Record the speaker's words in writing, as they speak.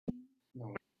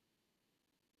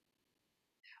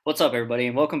What's up, everybody,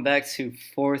 and welcome back to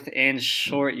Fourth and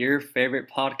Short, your favorite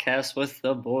podcast with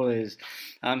the boys.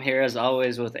 I'm here as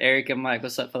always with Eric and Mike.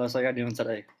 What's up, fellas? How y'all doing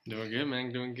today? Doing good,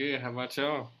 man. Doing good. How about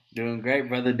y'all? Doing great,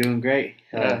 brother. Doing great.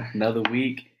 Another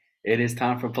week. It is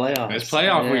time for playoffs. It's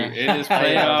playoff week. It is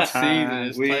playoff season.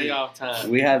 It's We- playoff time.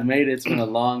 We have made it. It's been a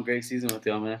long, great season with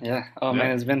y'all, man. Yeah. Oh, Yeah,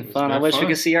 man, it's been it's fun. been I wish we fun.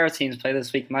 could see our teams play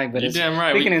this week, Mike, but You're damn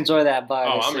right. we can enjoy that bye.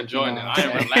 Oh, this I'm week, enjoying you know. it. I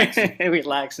am relaxing.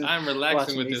 Relaxing. I'm relaxing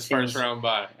Watching with these this first teams. round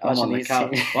bye. I'm on the these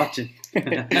couch teams. watching.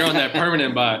 You're on that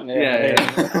permanent bye. Yeah.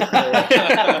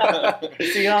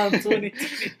 See y'all in 20.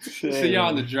 See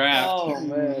y'all in the draft. Oh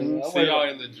man. See y'all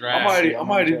in the draft. I'm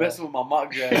already messing with my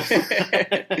mock draft.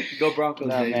 Go Broncos,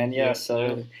 No, baby. man, yeah,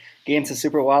 so getting to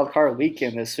Super Wild Card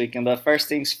weekend this weekend. But first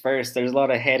things first, there's a lot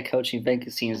of head coaching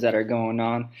vacancies that are going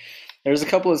on. There's a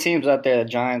couple of teams out there: the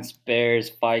Giants, Bears,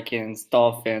 Vikings,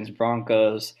 Dolphins,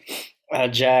 Broncos,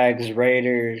 Jags,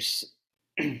 Raiders,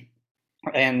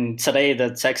 and today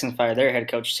the Texans fired their head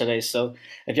coach today. So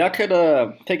if y'all could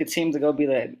pick a team to go be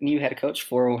the new head coach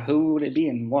for, who would it be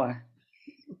and why?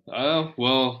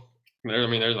 Well,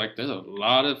 there's a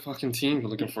lot of fucking teams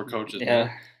looking for coaches. Yeah.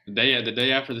 Man. The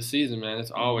day after the season, man, it's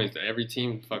always every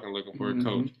team fucking looking for a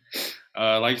coach.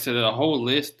 Like I said, the whole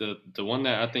list, the one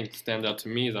that I think stands out to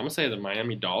me is I'm gonna say the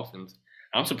Miami Dolphins.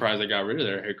 I'm surprised they got rid of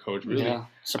their head coach. Really, Yeah,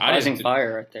 surprising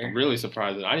fire right there. I'm really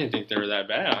surprised. I didn't think they were that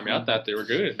bad. I mean, I thought they were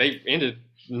good. They ended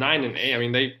 9-8. I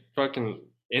mean, they fucking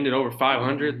ended over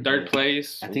 500, third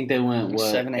place. I think they went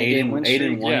 7-8 8 game win streak?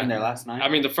 and 1 Yeah. in their last night. I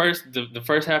mean, the first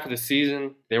half of the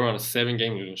season they were on a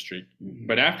 7-game losing streak,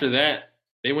 but after that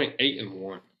they went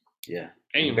 8-1. Yeah.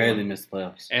 8-1. Barely missed the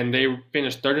playoffs. And they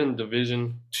finished third in the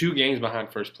division, 2 games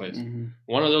behind first place.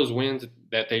 One of those wins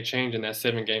that they changed in that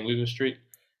 7-game losing streak,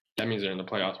 that means they're in the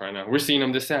playoffs right now. We're seeing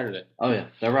them this Saturday. Oh yeah,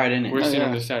 they're right in it. We're seeing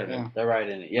them this Saturday. Yeah. They're right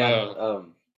in it. Yeah.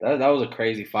 That was a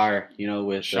crazy fire.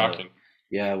 With Shocking.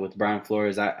 with Brian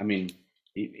Flores. I mean,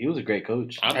 he was a great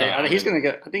coach. I I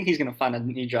think he's gonna find a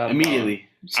new job Immediately.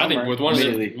 I think with one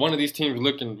Immediately. of these teams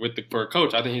looking for a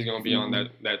coach, I think he's going to be on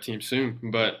that team soon.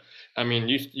 But I mean,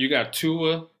 you got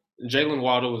Tua, Jalen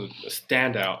Waddle was a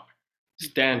standout,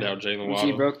 Jalen Waddle.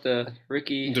 He broke the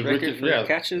rookie record for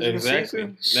catches exactly.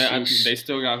 in the season. They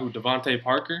still got Devontae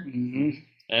Parker,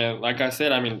 and like I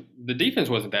said, I mean the defense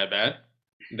wasn't that bad.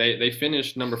 They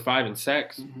finished number 5 in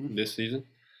sacks this season.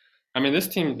 I mean, this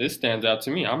stands out to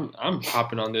me. I'm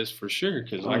hopping on this for sure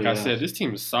because, like I said, this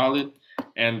team is solid,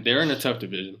 and they're in a tough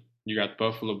division. You got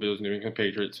Buffalo Bills, New England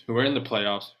Patriots, who are in the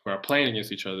playoffs, who are playing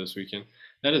against each other this weekend.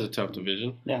 That is a tough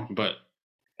division. Yeah. But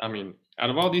I mean, out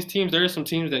of all these teams, there are some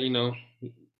teams that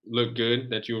look good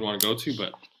that you would want to go to.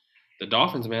 But the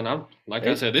Dolphins, man, I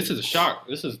said, this is a shock.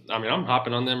 I'm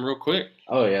hopping on them real quick.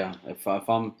 Oh yeah. If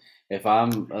I'm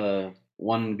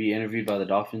wanting to be interviewed by the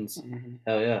Dolphins,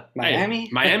 hell yeah. Miami? Hey,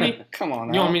 Miami? Come on.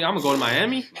 You know what I mean? I'm gonna go to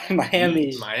Miami.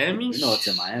 Miami. Miami? You know it's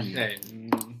in Miami. Hey.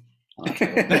 We'll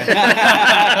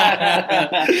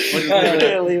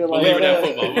We'll leave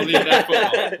it at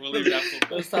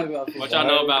football. Let's talk about football. What y'all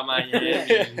know about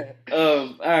Miami?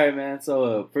 All right, man.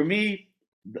 So for me,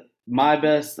 my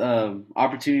best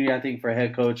opportunity, I think, for a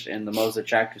head coach and the most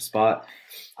attractive spot,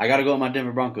 I got to go with my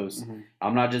Denver Broncos.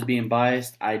 I'm not just being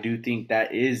biased. I do think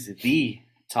that is the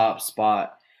top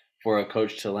spot for a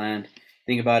coach to land.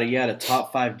 Think about it. You had a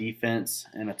top 5 defense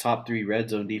and a top 3 red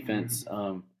zone defense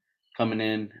coming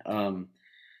in.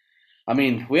 I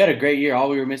mean, we had a great year. All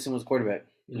we were missing was quarterback.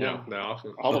 Yeah,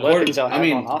 awesome. All the weapons out I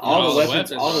mean, on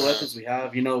offense. all the weapons we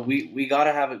have. We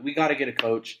gotta get a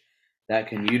coach that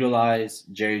can utilize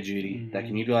Jerry Jeudy, that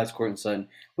can utilize Courtland Sutton.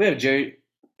 We have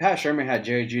Pat Shermer had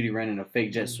Jerry Jeudy running a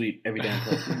fake jet sweep every damn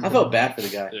play. I felt bad for the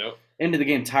guy. Yep. End of the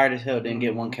game, tired as hell, didn't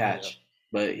get one catch.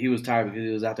 But he was tired because he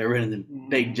was out there running the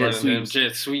fake jet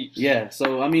sweeps. Yeah,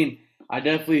 so I mean, I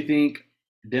definitely think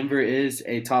Denver is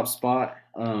a top spot.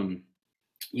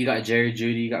 You got Jerry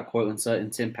Jeudy, you got Courtland Sutton,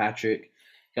 Tim Patrick,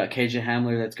 you got KJ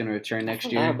Hamler that's going to return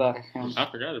next year. I forgot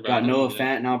about Got him. Noah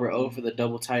Fant and Albert O for the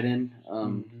double tight end,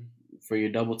 for your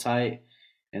double tight,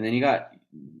 and then you got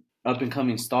up and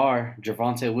coming star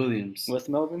Javonte Williams with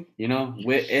Melvin.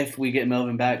 If we get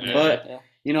Melvin back, Yeah. but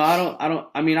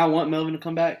I want Melvin to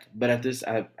come back, but at this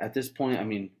point, I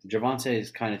mean, Javonte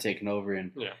is kind of taking over,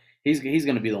 and he's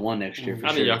going to be the one next year for I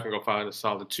sure. think y'all can go find a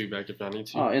solid 2 back if y'all need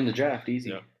to. Oh, in the draft, easy.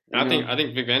 Yeah. I think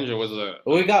Vic Fangio was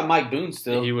we got Mike Boone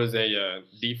still. He was a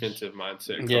defensive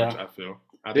mindset coach. Yeah. I feel.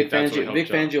 Vic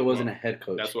Fangio wasn't a head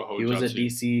coach. That's what he was a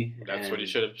DC. That's what he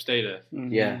should have stayed at.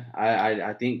 Yeah,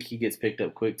 I think he gets picked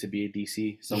up quick to be a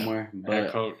DC somewhere. But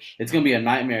head coach. It's gonna be a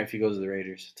nightmare if he goes to the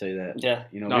Raiders. I'll tell you that. Yeah.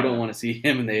 We don't want to see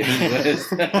him in the AFC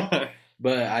West.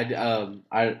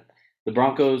 But the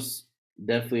Broncos,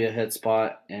 definitely a head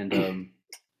spot. And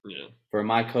Yeah. for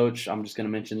my coach, I'm just gonna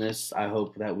mention this. I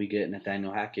hope that we get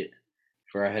Nathaniel Hackett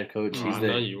for our head coach. Oh, I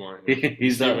know you want him.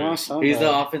 He's the He's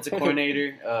offensive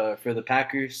coordinator for the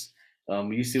Packers.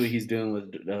 You see what he's doing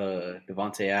with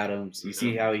Devontae Adams. You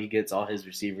see how he gets all his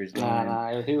receivers going.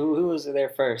 Nah. Who was there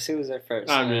first? Who was there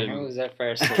first? I mean, who was there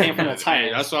first? He came from the Titans.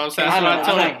 Hey, that's what I'm saying. That's what I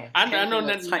told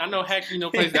him. I know Hackett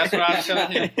plays. That's what I was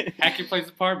telling him. Hackett plays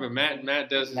the part, but Matt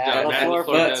does his job. Matt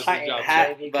LaFleur does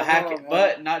his job.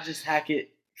 But not just Hackett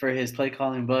for his play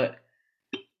calling, but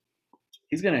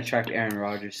he's gonna attract Aaron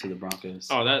Rodgers to the Broncos.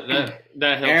 Oh, that helps.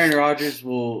 Aaron Rodgers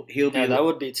he'll be. That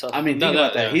would be tough. I mean, think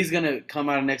about that. Yeah. He's gonna come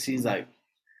out of next season like,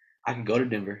 I can go to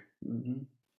Denver,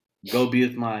 go be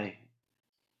with my,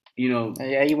 you want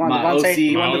my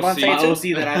OC, my OC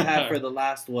that I've had for the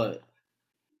last 3-4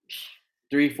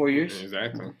 years.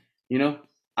 Exactly.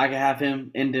 I can have him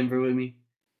in Denver with me.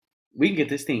 We can get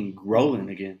this thing rolling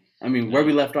again. I mean, where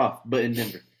we left off, but in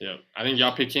Denver. Yeah, I think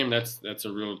y'all pick him. That's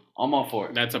a real. I'm all for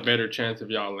it. That's a better chance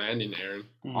of y'all landing Aaron.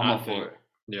 I'm all for it.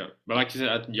 Yeah, but like you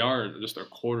said, y'all are just a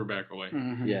quarterback away.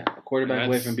 Mm-hmm. Yeah, a quarterback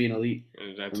away from being elite.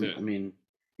 That's it. I mean,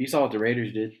 you saw what the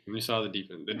Raiders did. And you saw the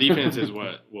defense. The defense is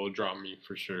what will draw me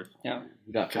for sure. Yeah,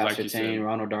 you got Pat Surtain,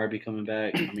 Ronald Darby coming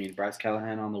back. I mean, Bryce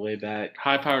Callahan on the way back.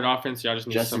 High-powered offense. Y'all just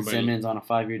need Justin somebody. Simmons on a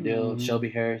 5-year deal. Mm-hmm. Shelby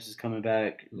Harris is coming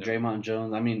back. Yep. Draymond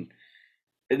Jones. I mean.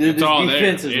 It's all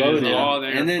defense there. is loaded. It is all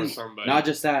there and then, for somebody. Not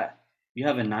just that, you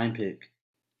have a 9 pick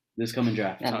this coming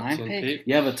draft. A 9 pick?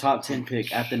 You have a top 10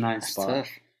 pick at the 9th spot. Tough.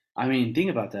 I mean, think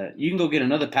about that. You can go get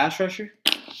another pass rusher.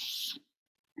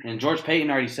 And George Payton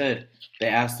already said, they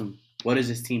asked him, what does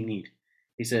this team need?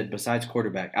 He said, besides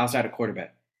quarterback, outside of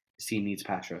quarterback, this team needs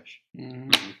pass rush.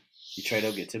 Mm-hmm. You trade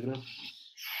out, get Thibodeau?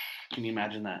 Can you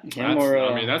imagine that?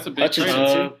 That's a big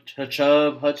trade.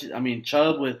 Chubb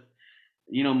with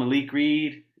Malik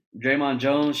Reed, Draymond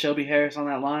Jones, Shelby Harris on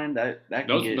that line. That can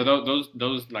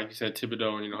those like you said,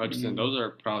 Thibodeau and Hutchinson. Those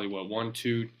are probably 1,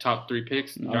 2, top 3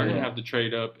 picks. You're gonna have to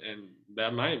trade up, and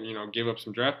that might give up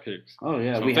some draft picks. Oh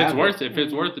yeah, so if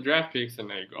it's worth the draft picks, then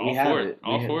they go all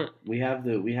for it. We have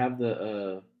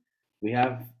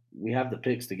the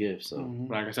picks to give. So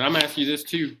like I said, I'm asking you this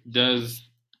too. Does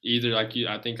either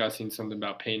I think I've seen something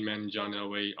about Payne Manning, John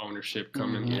Elway ownership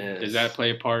coming. Yes. Does that play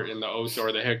a part in the OC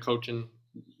or the head coaching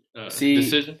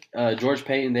decision? George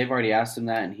Payton, they've already asked him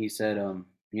that, and he said,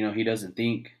 he doesn't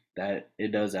think that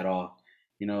it does at all.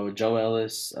 Joe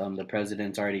Ellis, the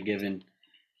president's already given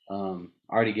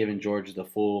George the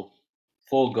full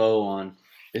go on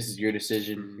this is your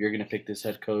decision. You're gonna pick this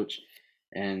head coach,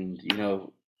 and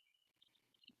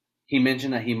he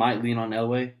mentioned that he might lean on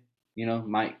Elway.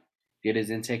 Might get his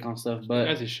intake on stuff, but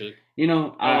as he should.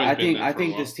 I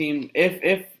think this team,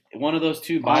 if one of those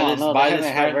two buy this, haven't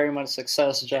had very much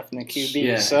success drafting the QB.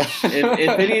 Yeah. So if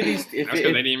any of these, that's because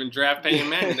they didn't even draft Peyton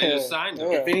Manning, they just signed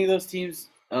him. If any of those teams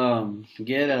buy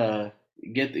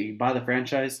the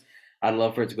franchise, I'd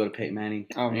love for it to go to Peyton Manning.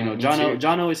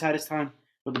 John always had his time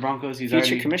with the Broncos. He's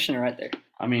future commissioner right there.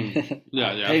 I mean,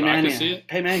 yeah. Peyton Manning, I can see it.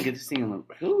 Peyton Manning gets this thing.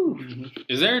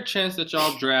 Is there a chance that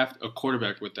y'all draft a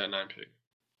quarterback with that 9 pick?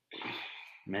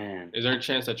 Man, is there a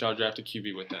chance that y'all draft a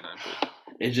QB with that 9 pick?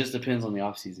 It just depends on the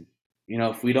offseason.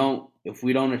 If we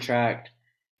don't attract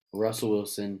Russell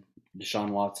Wilson, Deshaun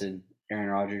Watson, Aaron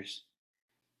Rodgers,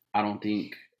 I don't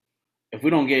think if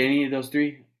we don't get any of those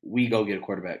three, we go get a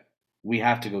quarterback. We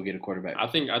have to go get a quarterback. I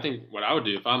think what I would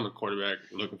do if I'm a quarterback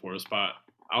looking for a spot,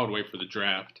 I would wait for the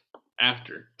draft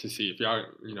after to see if y'all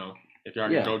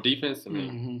can go defense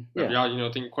and if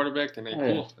y'all think quarterback, then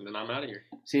cool, and then I'm out of here.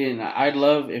 See, and I'd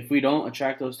love if we don't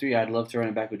attract those three, I'd love to run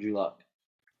it back with Drew Lock.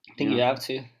 I think you have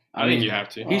to. I think you have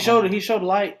to. He showed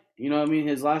light.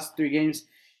 His last 3 games,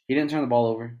 he didn't turn the ball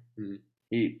over. Mm-hmm.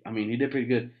 He did pretty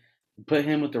good. Put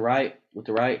him with the right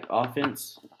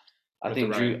offense. I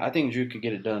think Drew could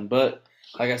get it done. But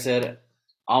like I said,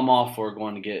 I'm all for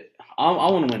going to get. I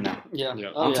want to win now. Yeah.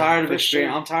 I'm tired of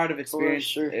experience. I'm tired of experience.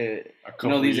 Sure.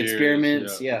 These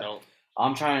experiments. Yeah. No.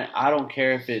 I'm trying. I don't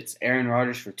care if it's Aaron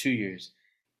Rodgers for 2 years.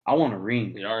 I want a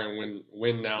ring. We are in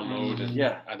win now mode. And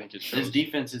I think it shows. This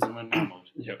defense is in win now mode.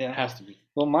 Yep, it has to be.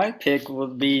 Well, my pick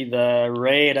would be the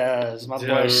Raiders. My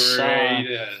boy Sean.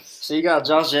 So you got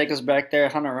Josh Jacobs back there,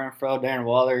 Hunter Renfrow, Darren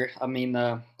Waller. I mean,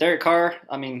 Derek Carr.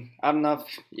 I mean, I don't know if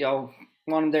y'all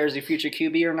want him there as a future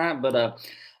QB or not, but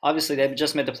obviously they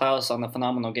just made the playoffs on the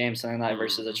phenomenal game Sunday night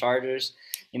versus the Chargers.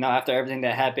 After everything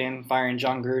that happened, firing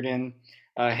John Gruden,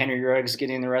 Henry Ruggs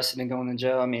getting arrested and going to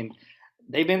jail. I mean,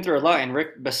 they've been through a lot. And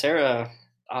Rick Becerra,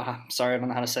 sorry, I don't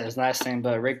know how to say his last name,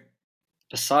 but Rick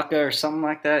Bisacca or something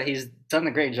like that. He's done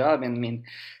a great job. And I mean,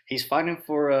 he's fighting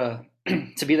for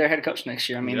to be their head coach next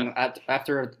year. I mean,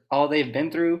 after all they've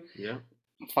been through,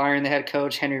 firing the head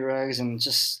coach Henry Ruggs and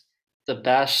just the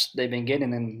bash they've been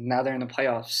getting, and now they're in the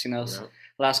playoffs.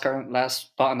 Last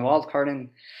spot in the wild card, and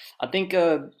I think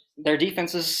their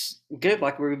defense is good.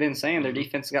 Like we've been saying, their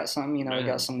defense got some.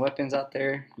 Got some weapons out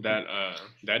there.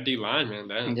 That D line,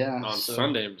 man. On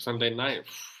Sunday night,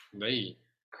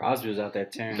 Crosby was out there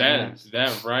tearing.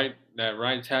 That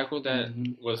right tackle that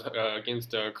was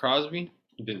against Crosby,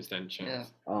 he didn't stand a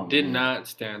chance. Yeah. Did not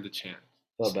stand a chance.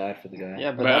 Felt bad for the guy.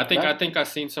 Yeah, but I think I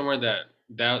seen somewhere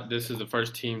that this is the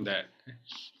first team that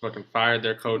fucking fired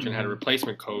their coach and had a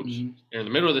replacement coach in the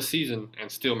middle of the season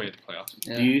and still made the playoffs.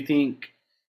 Yeah. Do you think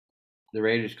the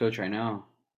Raiders coach right now,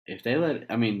 if they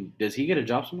does he get a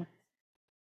job somewhere?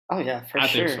 Oh yeah, for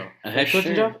sure. I think so. A head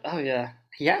coaching job? Oh yeah.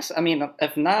 Yes, I mean,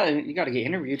 if not, you got to get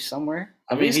interviewed somewhere.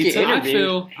 He took that team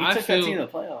to the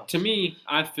playoffs. To me,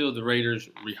 I feel the Raiders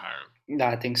rehire him. No,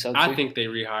 I think so too. I think they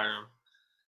rehire him,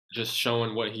 just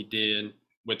showing what he did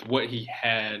with what he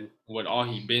had, what all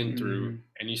he'd been through,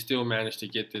 and he still managed to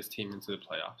get this team into the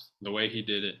playoffs. The way he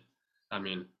did it, I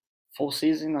mean, full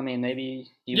season. I mean, maybe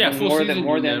more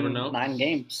than 9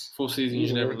 games. Full season,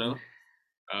 you never know.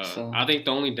 I think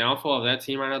the only downfall of that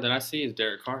team right now that I see is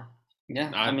Derek Carr.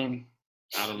 Yeah, I mean.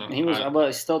 I don't know. He was,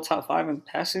 but still top 5 in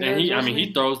passing. And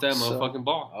he throws that motherfucking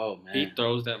ball. Oh man, he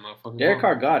throws that motherfucking ball. Derek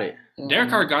Carr got it. Derek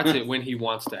Carr got it when he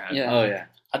wants to have it. Oh yeah.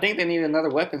 I think they need another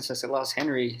weapon since they lost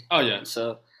Henry. Oh yeah.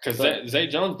 So because Zay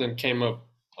Jones then came up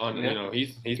on.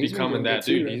 He's becoming that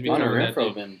dude. He's becoming that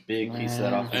dude. Been big piece of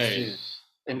that offense too.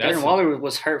 And Darren Waller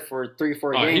was hurt for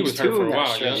 3-4 games. He was hurt for a while.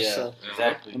 Stretch, so.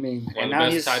 Exactly. I mean, one of the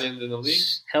best tight ends in the league.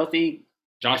 Healthy.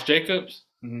 Josh Jacobs.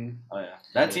 Oh yeah.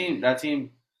 That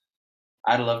team.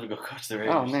 I'd love to go coach the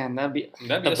Raiders. Oh man, that'd be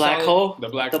the black hole. The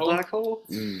black hole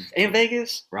in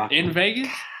Vegas. In Vegas,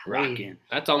 rocking.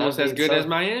 That's almost as good as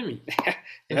Miami.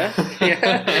 Yeah.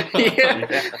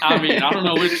 I mean, I don't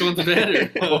know which one's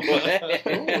better.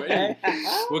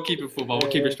 We'll keep it football. We'll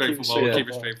keep it straight football. We'll keep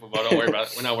it straight football. Don't worry about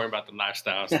it. We're not worried about the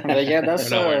lifestyles. But yeah, that's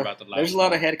we're not worried about the lifestyles. There's a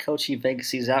lot of head coaching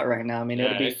vacancies out right now. I mean,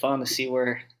 it'll be fun to see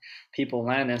where people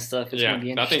land and stuff. It's gonna be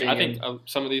interesting. I think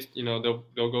some of these, they'll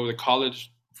go the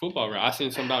college football route. I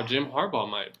seen something about Jim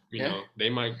Harbaugh they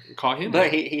might call him.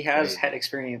 But he has had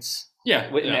experience.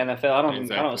 In the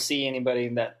NFL. I don't see anybody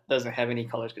that doesn't have any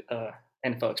college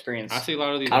NFL experience. I see a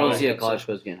lot of these. I don't see a college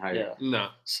coach getting hired. Yeah. No.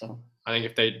 So I think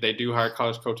if they do hire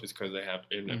college coaches because they have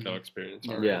NFL experience.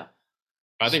 Yeah.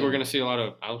 But I think we're gonna see a lot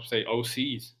of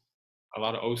OCs. A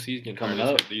lot of OCs getting coming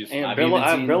up.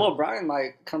 And Bill O'Brien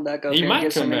might come back up. He might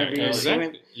get come some back. Interviews.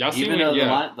 Exactly. Y'all see the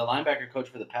linebacker coach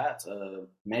for the Pats,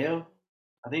 Mayo.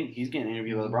 I think he's getting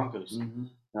interviewed by the Broncos.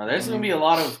 Now there's going to be a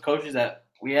lot of coaches that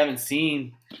we haven't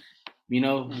seen,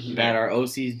 that are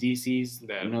OCs, DCs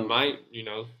that might,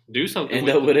 do something. End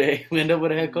up with a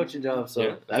head coaching job.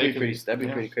 So that'd be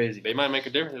pretty crazy. They might make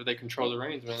a difference if they control the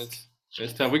reins, man.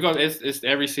 It's tough. It's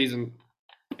every season.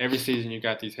 Every season you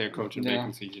got these head coaching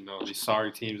vacancies. These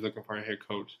sorry teams looking for a head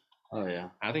coach. Oh yeah.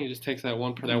 I think it just takes that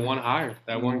one hire,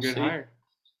 one good hire.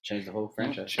 Change the whole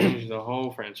franchise.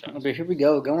 But here we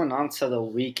go, going on to the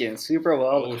weekend. Super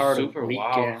Wild Card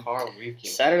weekend.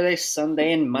 Saturday,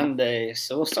 Sunday, and Monday.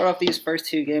 So we'll start off these first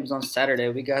 2 games on Saturday.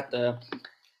 We got the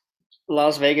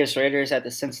Las Vegas Raiders at the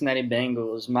Cincinnati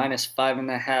Bengals,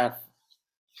 -5.5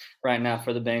 right now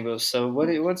for the Bengals. So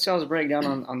what's y'all's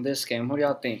breakdown on this game? What do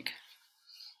y'all think?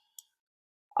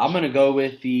 I'm going to go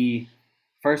with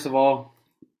first of all,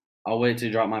 I'll wait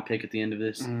to drop my pick at the end of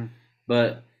this.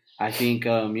 But I think,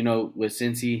 with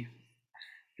Cincy,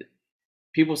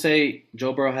 people say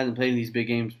Joe Burrow hasn't played in these big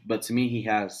games, but to me, he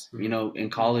has. In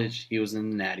college, he was in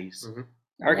the Natties.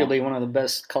 Arguably one of the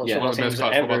best college football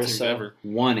teams ever.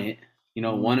 Won it.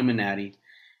 Won him a Natty.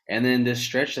 And then this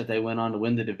stretch that they went on to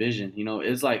win the division,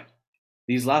 it's like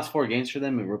these last 4 games for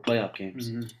them were playoff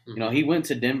games. He went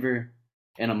to Denver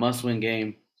in a must-win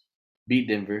game, beat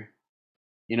Denver.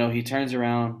 He turns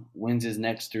around, wins his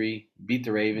next 3, beat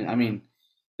the Ravens. I mean,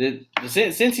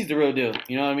 Cincy's the real deal.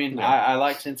 You know what I mean? Yeah. I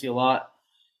like Cincy a lot.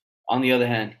 On the other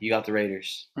hand, you got the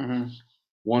Raiders.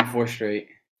 Won 4 straight.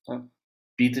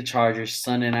 Beat the Chargers.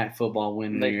 Sunday Night Football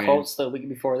win. The Colts the week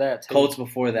before that, too. Colts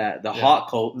before that. The hot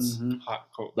Colts. Hot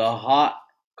Colts. The hot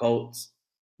Colts.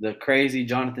 The crazy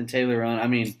Jonathan Taylor run. I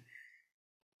mean,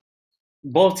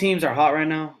 both teams are hot right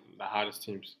now. The hottest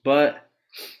teams. But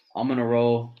I'm going to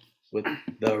roll with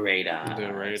the Raiders.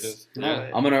 The Raiders. Yeah.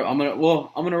 I'm gonna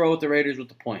roll with the Raiders with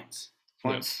the points.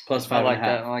 Points. Plus 5.5.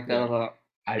 I like that a lot.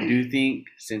 I do think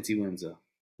Cincy wins though.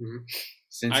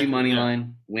 Cincy money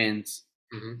line wins.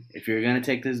 If you're gonna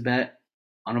take this bet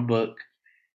on a book,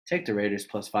 take the Raiders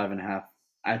plus 5.5.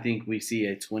 I think we see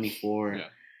a 24,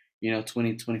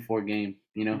 20-24 game,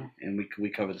 and we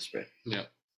cover the spread. Yeah.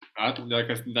 I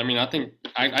think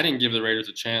I didn't give the Raiders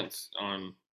a chance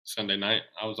on Sunday night.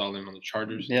 I was all in on the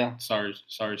Chargers. Yeah. Sorry,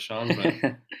 Sean, but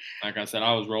like I said,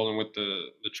 I was rolling with the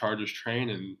Chargers train,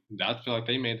 and I feel like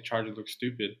they made the Chargers look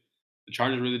stupid. The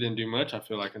Chargers really didn't do much, I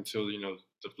feel like, until the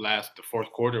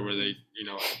fourth quarter where they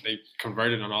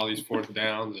converted on all these fourth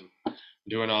downs and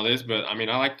doing all this. But I mean,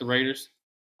 I like the Raiders.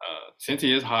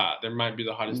 Cincy is hot. They might be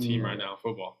the hottest team right now in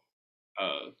football.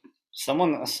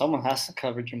 Someone has to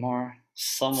cover Jamar.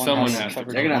 Someone has to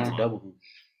cover. They're gonna have to double him.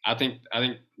 I think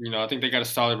they got a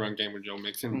solid run game with Joe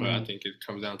Mixon, but I think it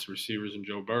comes down to receivers and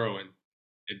Joe Burrow, and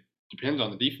it depends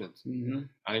on the defense. Mm-hmm.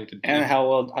 I think and how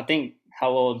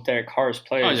well Derek Carr's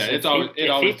plays. Oh yeah,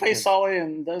 if he plays solid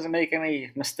and doesn't make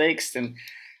any mistakes, then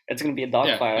it's gonna be a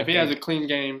dogfight. If he has a clean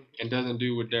game and doesn't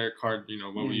do what Derek Carr,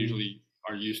 what we usually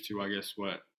are used to, I guess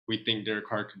what we think Derek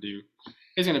Carr could do,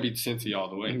 he's gonna beat Cincy all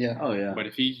the way. Yeah. Oh yeah. But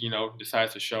if he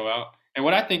decides to show out, and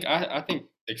what I think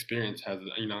experience has,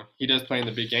 he does play in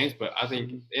the big games, but I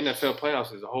think NFL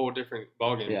playoffs is a whole different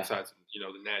ballgame besides the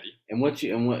Natty. And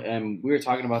we were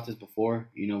talking about this before,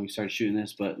 we started shooting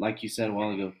this, but like you said a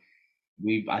while ago,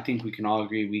 I think we can all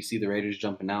agree we see the Raiders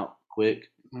jumping out quick,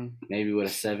 maybe with a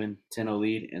 7-10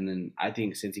 lead, and then I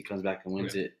think since he comes back and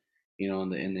wins it, in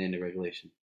the end of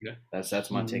regulation. Yeah,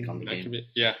 that's my take on the game.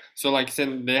 So like I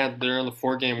said, they're on the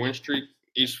 4-game win streak.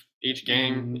 Each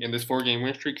game in this 4-game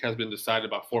win streak has been decided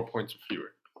by 4 points or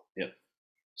fewer. Yep.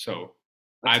 So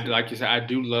like you said, I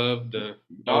do love the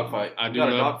dogfight. I do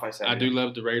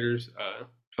love the Raiders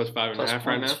plus 5.5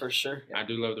 right now. For sure. Yeah. I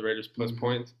do love the Raiders plus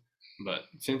points, but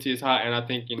since he's hot, and I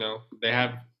think they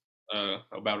have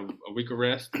about a week of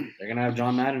rest. They're gonna have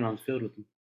John Madden on the field with them.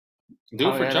 Do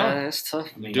it for John. That's tough.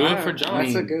 Do it for John.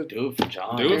 That's a good. Do it for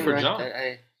John. Do it for John.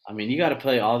 Hey. I mean, you got to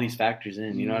play all these factors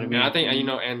in. You know what I mean? And I think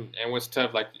and what's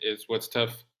tough,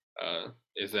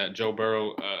 is that Joe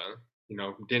Burrow,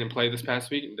 didn't play this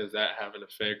past week. Does that have an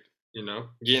effect?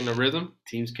 Getting a rhythm.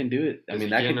 Teams can do it. I mean,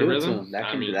 that can do it to them.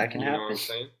 That can happen. You know what I'm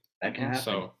saying? That can happen.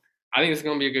 So I think it's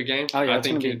going to be a good game. Oh yeah, I it's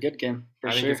going to be a good game.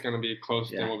 I think it's going to be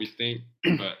closer than what we think,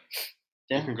 but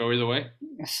it can go either way.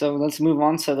 So let's move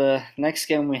on to the next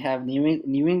game. We have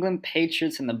New England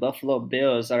Patriots and the Buffalo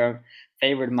Bills that are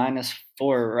favored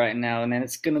 -4 right now, and then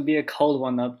it's going to be a cold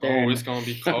one up there. Oh, it's going to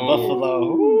be cold.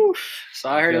 Buffalo. Woo. So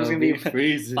I heard it was going to be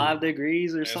freezing. 5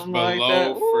 degrees or something like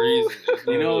that.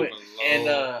 Freezing. And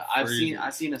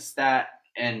I've seen a stat,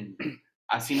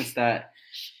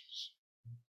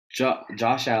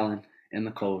 Josh Allen in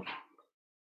the cold,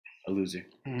 a loser.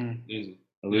 Mm-hmm.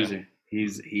 A loser. Yeah.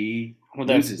 He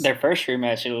loses. Their first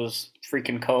rematch, it was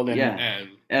freaking cold, and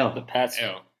the Pats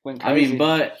went crazy. I mean,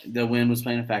 but the wind was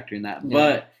playing a factor in that. Yeah.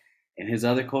 But in his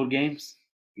other cold games,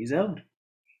 he's held.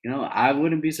 I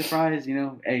wouldn't be surprised.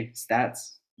 Hey,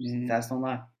 stats don't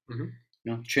lie.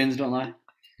 Mm-hmm. Trends don't lie.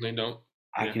 They don't.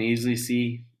 I can easily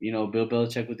see, Bill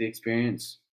Belichick with the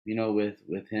experience,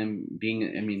 with him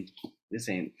being. I mean, this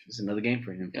is another game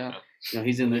for him. Yeah.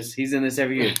 He's in this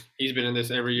every year. He's been in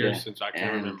this every year since I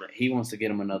can remember. He wants to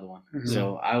get him another one. Mm-hmm.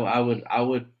 So I'm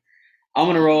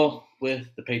gonna roll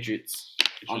with the Patriots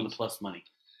on the plus money.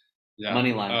 Yeah.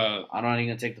 Money line. I'm not even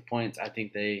gonna take the points. I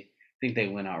think they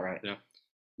win outright. Yeah.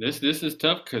 This is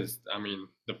tough because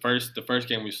the first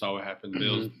game we saw what happened.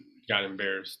 Bills got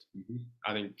embarrassed. Mm-hmm.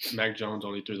 I think Mac Jones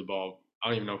only threw the ball. I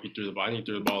don't even know if he threw the ball. I think he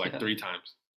threw the ball like 3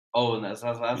 times. Oh, and that's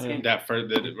last game. That first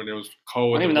when it was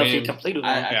cold. I don't even know if he completed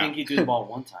one. I think he threw the ball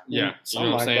one time. Yeah, you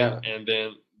know what I'm saying. That. And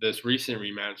then this recent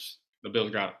rematch, the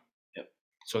Bills got him. Yep.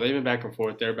 So they've been back and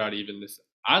forth. They're about even.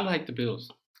 I like the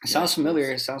Bills. It sounds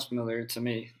familiar. It sounds familiar to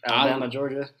me. Alabama,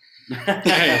 Georgia.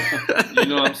 Hey, you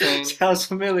know what I'm saying? Sounds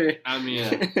familiar. I mean,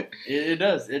 it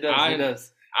does. It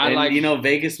does. I like.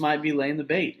 Vegas might be laying the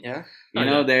bait. Yeah.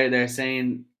 They're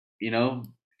saying,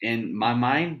 and my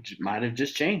mind might have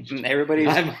just changed. Everybody's.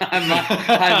 I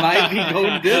might be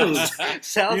going Bills.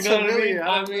 Sounds familiar.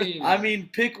 I mean,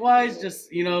 pick wise,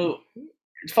 just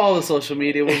follow the social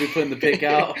media. We'll be putting the pick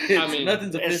out.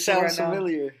 Nothing's official. It sounds right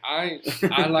familiar.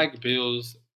 I like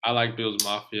Bills. I like Bills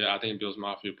Mafia. I think Bills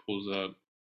Mafia pulls up.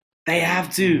 They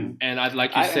have to. And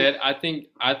like you said, I think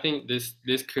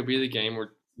this could be the game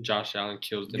where Josh Allen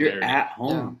kills the narrative. You're at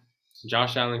home. Yeah.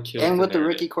 Josh Allen kills. And with the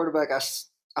narrative. rookie quarterback,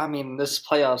 I mean, this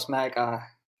playoffs, Mac.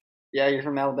 Yeah, you're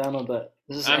from Alabama, but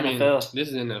this is NFL. This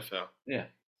is NFL. Yeah.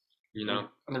 And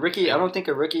the rookie, I don't think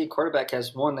a rookie quarterback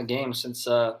has won the game since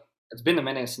it's been a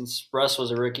minute since Russ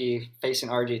was a rookie facing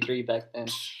RG3 back then,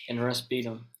 and Russ beat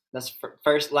him. That's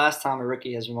last time a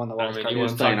rookie has won the wild card. You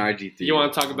want to talk RG3? You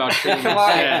want to talk about Come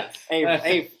on.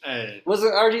 Hey,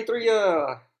 wasn't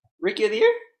RG3 Rookie of the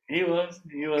year? He was.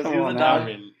 He was. Come He was on a now. dog. I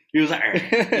mean, He was a.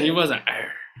 he wasn't.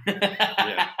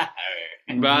 Yeah.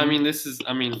 But I mean, this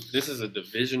is a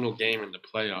divisional game in the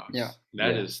playoffs. Yeah.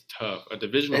 That is tough. A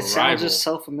divisional It sounds rival. just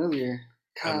so familiar.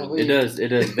 I mean, Golly. It does. It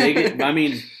does. Vegas. I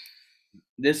mean,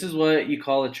 this is what you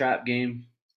call a trap game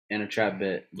and a trap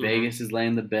bet. Vegas is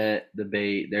laying the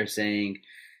bait. They're saying,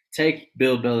 take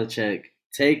Bill Belichick,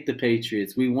 take the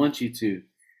Patriots. We want you to,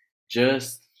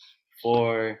 just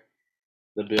for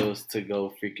the Bills to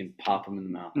go freaking pop them in the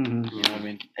mouth. Mhm. You know what I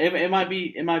mean? It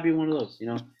might be one of those. You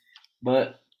know,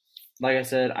 but like I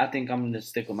said, I think I'm gonna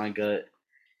stick with my gut,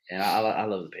 and I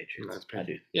love the Patriots. I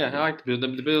do. Yeah, I like the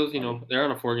Bills. The Bills, they're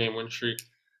on a 4-game win streak.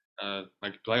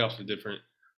 Like the playoffs are different,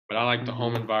 but I like the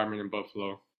home environment in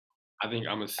Buffalo. I think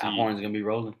I'm gonna see. That horn's gonna be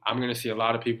rolling. I'm gonna see a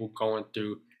lot of people going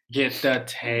through. Get the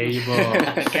table.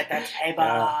 Get that table.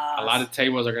 A lot of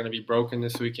tables are gonna be broken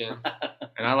this weekend,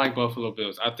 and I like Buffalo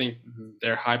Bills. I think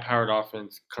their high-powered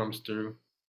offense comes through.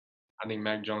 I think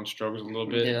Mac Jones struggles a little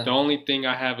bit. Yeah. The only thing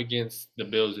I have against the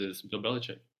Bills is Bill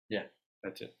Belichick. Yeah,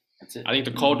 that's it. That's it. I think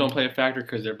the cold don't play a factor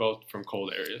because they're both from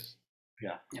cold areas.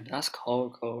 Yeah, but that's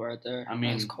cold right there. I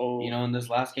mean, that's cold. in this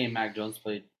last game Mac Jones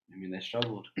played, I mean, they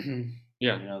struggled.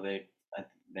 Yeah.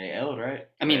 They L'd, right?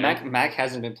 I mean, Mac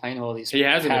hasn't been playing well these. He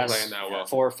hasn't been past playing that well.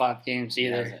 4 or 5 games He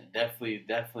either. hasn't.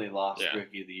 Definitely lost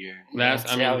Rookie of the Year.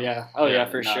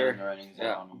 For sure.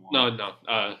 No,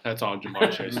 that's all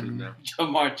Jamar Chase is now.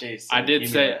 Jamar Chase. I did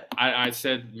say I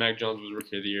said Mac Jones was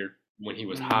Rookie of the Year when he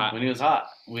was hot. When he was hot,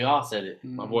 we all said it.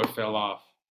 My boy fell off.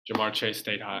 Jamar Chase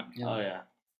stayed hot. Yeah. Oh yeah,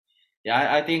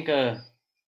 yeah. I think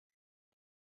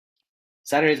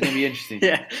Saturday's gonna be interesting.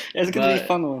 Yeah, it's gonna be a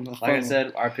fun one. Like I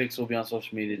said, our picks will be on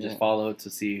social media. Just follow to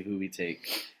see who we take.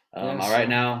 Yes. Right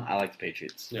now, I like the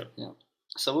Patriots. Yep. Yeah.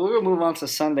 So we'll move on to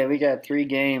Sunday. We got 3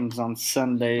 games on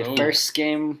Sunday. Oh. First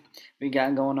game we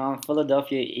got going on: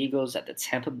 Philadelphia Eagles at the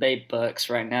Tampa Bay Bucks.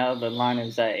 Right now, the line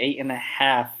is at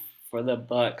 8.5 for the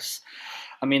Bucks.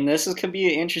 I mean, could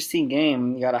be an interesting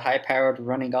game. You got a high-powered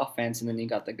running offense, and then you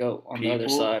got the GOAT on the other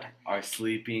side. Are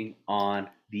sleeping on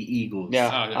the Eagles.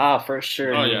 Yeah, for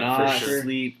sure. Oh, Do yeah, not for sure.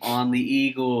 sleep on the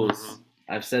Eagles.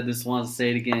 I've said this once, say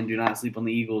it again. Do not sleep on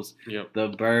the Eagles. Yep. The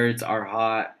Birds are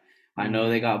hot. I know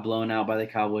they got blown out by the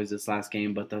Cowboys this last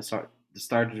game, but the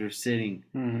starters are sitting.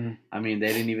 I mean, they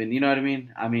didn't even, you know what I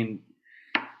mean? I mean,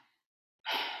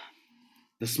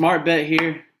 the smart bet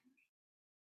here,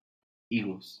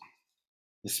 Eagles.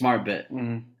 The smart bet.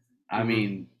 I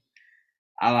mean,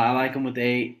 I like them with the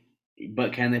 8,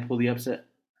 but can they pull the upset?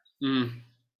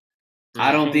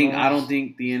 I don't think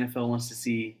the NFL wants to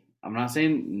see. I'm not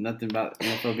saying nothing about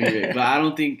NFL being rigged, but I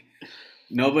don't think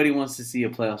nobody wants to see a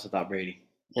playoffs without Brady.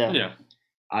 Yeah.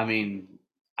 I mean,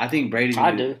 I think Brady's.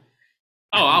 I do.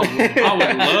 Oh, I would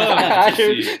love to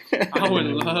see it. I would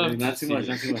love not to too much.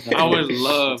 see Not too much. it. I would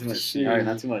love to to see All right, it.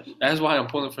 not too much. That's why I'm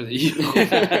pulling for the Eagles.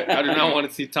 I do not want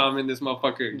to see Tom in this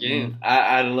motherfucker again.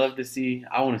 I'd love to see.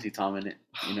 I want to see Tom in it.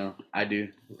 I do.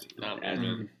 Not And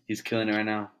man. he's killing it right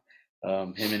now.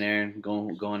 Him and Aaron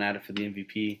going at it for the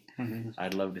MVP.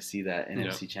 I'd love to see that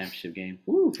NFC Championship game.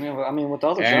 Woo. Yeah, well, I mean, with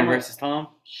all the Aaron drama versus Tom.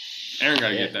 Aaron got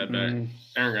to get that back.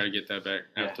 Aaron got to get that back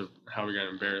after how we got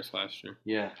embarrassed last year.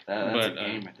 Yeah, that's a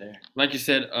game right there. Like you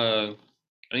said, I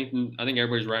think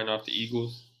everybody's writing off the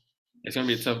Eagles. It's gonna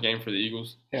be a tough game for the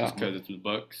Eagles, just because it's the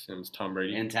Bucks and it's Tom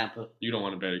Brady. In Tampa, you don't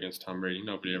want to bet against Tom Brady.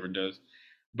 Nobody ever does.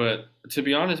 But to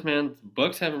be honest, man,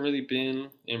 Bucks haven't really been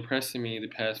impressing me the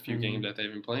past few games that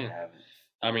they've been playing.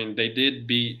 I mean, they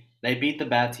beat the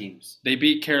bad teams. They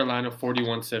beat Carolina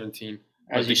 41-17.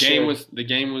 But the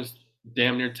game was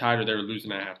damn near tied, or they were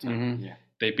losing at halftime. Yeah.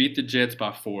 They beat the Jets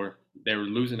by 4. They were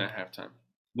losing at halftime.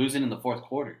 Losing in the fourth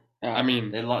quarter. I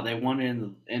mean, they won it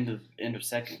in the end of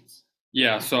seconds.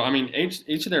 Yeah, so I mean,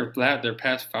 each of their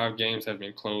past 5 games have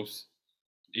been close.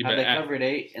 Have they covered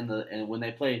 8 and when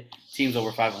they play teams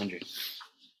over 500?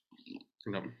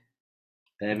 No,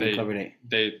 they haven't covered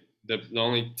 8. The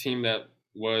only team that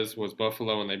was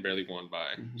Buffalo, and they barely won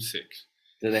by 6.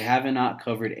 So they haven't not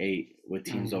covered 8 with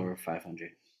teams over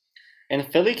 500. And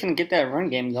Philly can get that run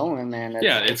game going, man.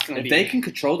 It's if they can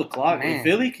control the clock, if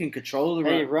Philly can control the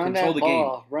control the game,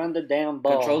 run the damn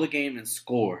ball, control the game and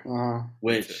score,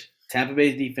 which Tampa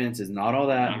Bay's defense is not all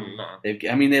that.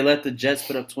 They let the Jets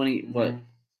put up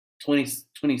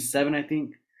 27, I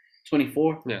think,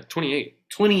 24. Yeah, 28.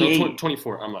 28. No,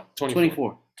 24. I'm like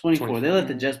 24. They let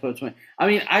the Jets put up 20. I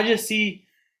mean, I just see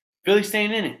Philly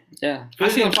staying in it. Yeah. I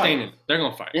see them staying in it. They're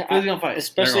going to fight. Yeah, Philly's going to fight.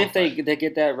 Especially if they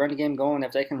get that run game going,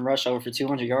 if they can rush over for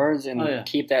 200 yards and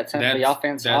keep that Tampa Bay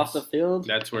offense off the field.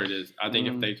 That's where it is. I think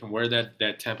if they can wear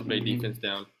that Tampa Bay defense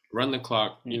down, run the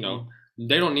clock, they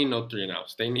don't need no 3 and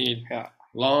outs. They need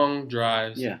Long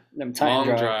drives. Yeah. Them time Long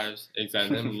drives. drives.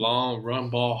 Exactly. Them long run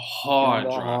ball hard Run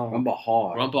ball drive. hard. Run ball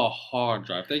hard. Run ball hard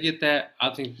drive. If they get that, I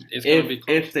think it's gonna be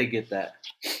close. If they get that,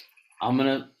 I'm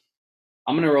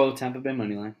gonna roll Tampa Bay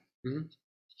money line. Mhm.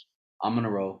 I'm gonna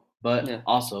roll, but Yeah.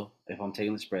 also if I'm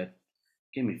taking the spread,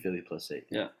 give me Philly +8.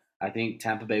 Yeah. I think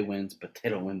Tampa Bay wins, but they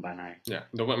don't win by 9. Yeah.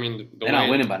 The way They're not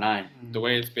winning by 9. the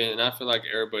way it's been, and I feel like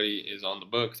everybody is on the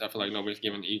books. I feel like nobody's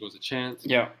giving the Eagles a chance.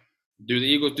 Yeah. Do the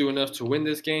Eagles do enough to win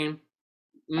this game?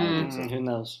 I don't think so. Who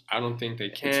knows? I don't think they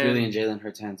can. It's really in Jalen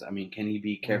Hurts' hands. I mean, can he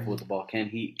be careful with the ball? Can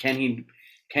he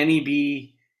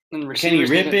be? And Can he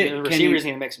rip it? The Can receivers he-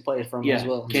 need to make some plays for him Yeah. as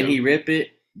well. Can he rip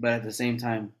it? But at the same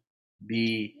time,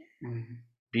 be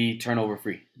Mhm. turnover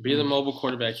free. Be the mobile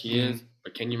quarterback he is,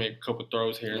 but can you make a couple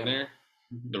throws here and there?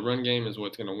 Mhm. The run game is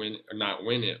what's going to win or not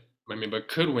win it. I mean, but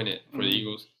could win it for the Mhm.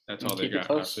 Eagles. That's all they Keep it got. I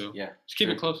close. feel. Yeah. Just keep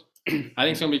it close. I think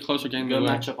it's going to be a closer game Good than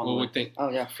matchup on what the we way. think. Oh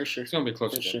yeah, for sure. It's going to be a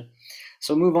closer For game. sure.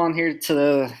 So move on here to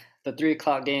the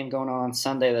 3:00 game going on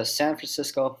Sunday. The San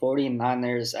Francisco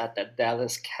 49ers at the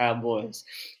Dallas Cowboys.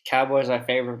 Cowboys are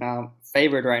favored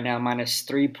right now,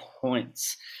 -3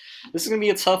 points. This is going to be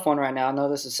a tough one right now. I know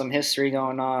this is some history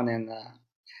going on, and a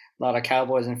lot of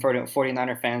Cowboys and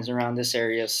 49er fans around this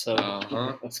area. So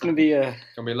it's going to be a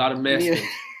It's going to be a lot of Mexicans.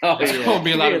 Oh, It's yeah. going to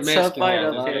be a lot of Tough Mexicans. fight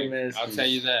out up there. there. I'll tell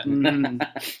you that.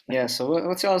 Yeah. So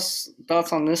what's y'all's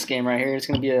thoughts on this game right here? It's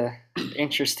going to be a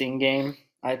interesting game,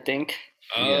 I think.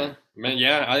 Man,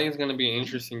 I think it's going to be an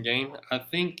interesting game. I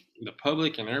think the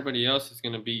public and everybody else is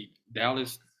going to be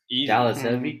Dallas easy. Dallas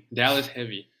heavy. Dallas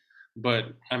heavy.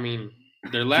 But I mean,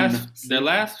 their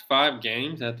last 5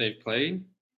 games that they've played,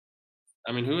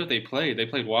 I mean, who have they played? They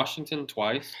played Washington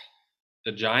twice,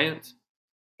 the Giants.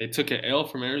 They took an L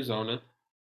from Arizona,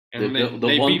 and The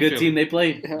they one beat good Philly. team they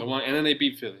played. The one, and then they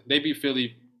beat Philly. They beat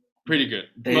Philly pretty good.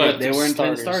 They But weren't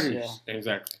playing starters, starters.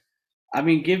 exactly. I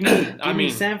mean, give me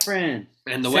mean, San Fran.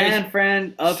 And the way San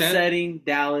Fran upsetting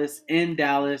Dallas in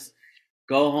Dallas.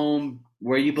 Go home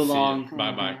where you belong.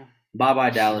 Bye-bye. Bye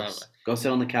Dallas. Bye-bye. Go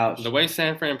sit on the couch. The way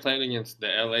San Fran played against the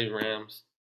LA Rams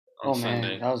on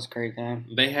Sunday, that was a great game.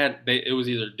 it was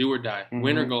either do or die,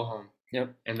 win or go home.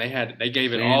 Yep. And they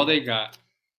gave it Win. all they got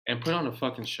and put on a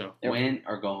fucking show. Win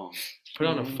or go home. Put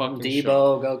on a fucking Debo,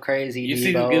 show. go crazy. You Debo.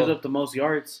 see who gives up the most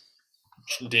yards?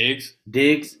 Diggs.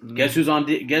 Diggs. Guess who's on?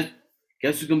 Guess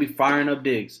who's gonna be firing up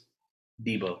Diggs?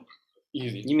 Debo.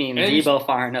 Easy. You mean And Debo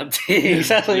firing up Diggs?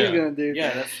 That's what he's Yeah. gonna do.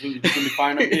 Yeah, that's who's gonna be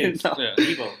firing up Diggs. No. Yeah.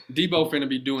 Debo. Debo finna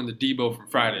be doing the Debo from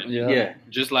Friday. Yeah.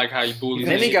 Just like how he bullies.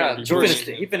 Then he his got shit George-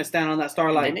 before. He finna stand on that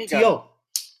star like Then he T.O.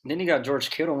 Then you got George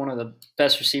Kittle, one of the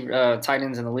best receiver tight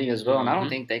ends in the league as well. And I don't Mhm.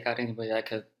 think they got anybody that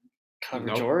could cover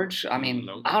Nope. George. I mean,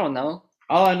 Nope. I don't know.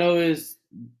 All I know is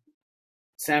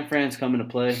San Fran's coming to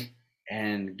play,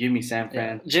 and give me San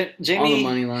Yeah. Fran. Jimmy on the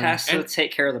money line. has to And-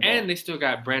 take care of the ball. And they still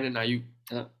got Brandon Ayuk.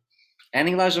 And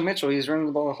Elijah Mitchell, he's running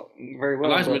the ball very well.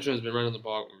 Elijah but, Mitchell has been running the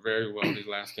ball very well these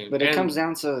last games. but it And comes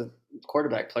down to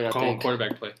quarterback play, I think.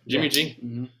 quarterback play. Jimmy G.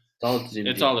 Mm-hmm. It's all up to Jimmy.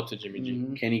 It's G. all up to Jimmy G.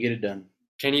 Mhm. Can he get it done?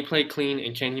 Can he play clean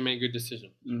and can he make good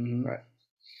decisions? Mhm. Right.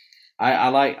 I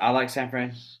like San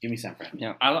Fran. Give me San Fran.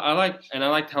 Yeah. I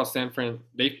liked how San Fran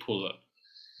they pull up.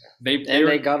 And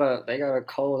they got a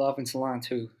cold offensive line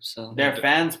too. So Their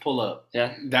fans pull up.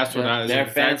 yeah, That's what I. Their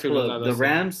fans exactly pull what I up. was The saying.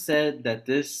 Rams said that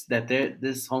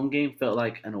this home game felt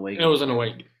like an away game. It was an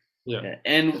away game. Yeah. Yeah.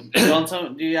 And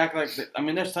do you act like? I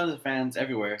mean, there's tons of fans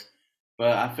everywhere,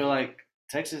 but I feel like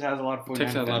Texas has a lot of 49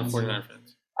 Texas has a lot of fans. 49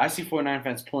 fans. I see 49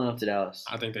 fans pulling up to Dallas,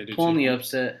 I think they do pulling too. the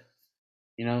upset.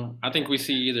 You know, I think we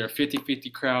see either a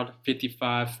 50-50 crowd,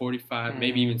 55, 45,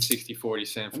 maybe even 60-40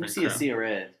 San let Fran me see crowd. a sea of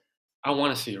red. I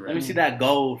want to see it Let red. me see that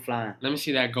gold flying. Let me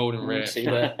see that golden red. see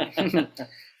that.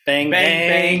 Bang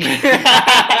Bang, bang,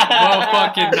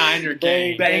 Motherfucking Niner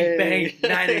gang. Bang bang,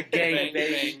 Niner gang, Bang, baby.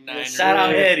 bang, Niner Shout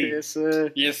out gang. Eddie. Yes,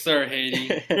 sir. Yes, sir,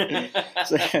 Haiti.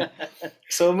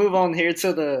 So we'll move on here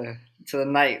to the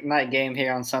night game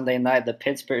here on Sunday night. The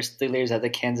Pittsburgh Steelers at the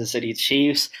Kansas City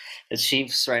Chiefs. The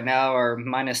Chiefs right now are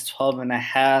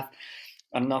 -12.5.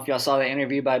 I don't know if y'all saw the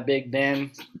interview by Big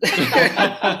Ben.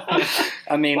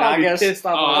 I mean, I Probably guess, pissed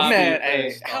off Oh, about man, I'd be hey,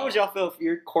 pissed how off. would y'all feel if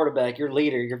your quarterback, your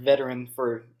leader, your veteran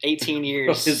for 18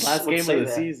 years, his last would game say of the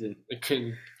that? season. It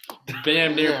couldn't.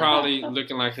 Damn near probably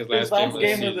looking like his last His last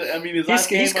game game of of the season. the. I mean, his He's, last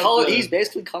game he's, of calling, the, he's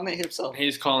basically calling it himself.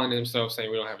 He's calling himself saying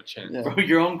we don't have a chance. Yeah. Bro,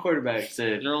 your own quarterback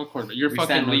said. Your own quarterback. Your "We fucking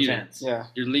stand no leader. chance." Yeah.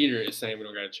 Your leader is saying we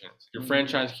don't got a chance. Your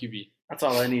franchise QB. That's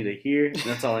all I need to hear.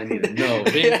 That's all I need to know.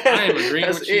 Ben, I am agreeing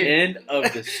That's with you. it. End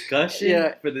of discussion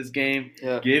Yeah. for this game.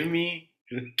 Yeah. Give me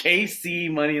KC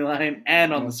money line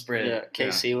and on the spread. Yeah,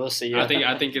 KC, we'll see. I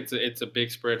think it's a big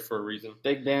spread for a reason.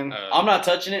 Big Ben. I'm not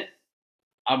touching it.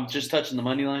 I'm just touching the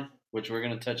money line, which we're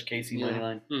gonna touch KC money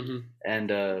line,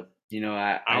 and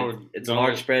it's a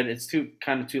large spread. It's too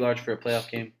large for a playoff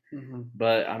game.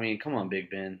 But I mean, come on, Big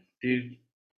Ben, dude.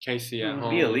 KC at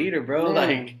home. Be a leader, bro. Yeah.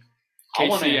 Like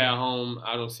KC at home.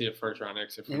 I don't see a first round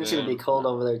exit for them. It's gonna be cold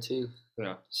over there too.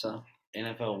 Yeah. So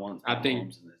NFL wants. I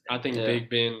think Big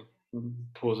Ben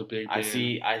pulls a Big Ben.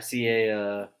 I see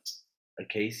a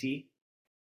KC,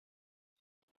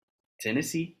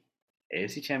 Tennessee,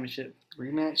 AFC Championship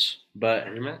rematch. But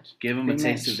give them a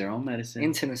taste of their own medicine.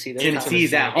 In Tennessee.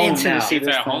 Tennessee's at home now. It's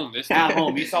at home. At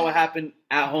home. You saw what happened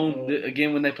at home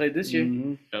again when they played this year.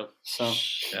 Yep. So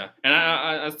yeah, and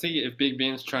I see if Big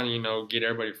Ben's trying to get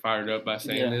everybody fired up by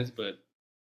saying this, but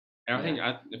I think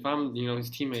if I'm his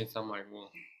teammates, I'm like, well.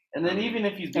 And then even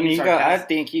if he's being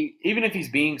sarcastic, even if he's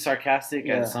being sarcastic,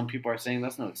 as some people are saying,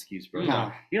 that's no excuse, bro.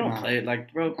 No, you don't play it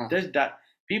like, bro. There's that.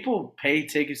 People pay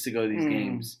tickets to go to these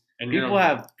games. And people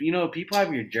have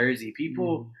your jersey.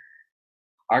 People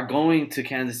are going to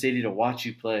Kansas City to watch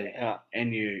you play. Yeah.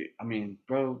 And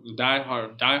bro.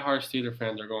 Diehard Steelers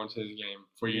fans are going to this game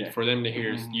for them to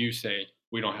hear you say,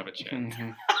 we don't have a chance.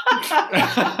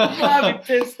 I'd be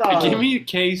pissed off. Give me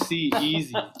KC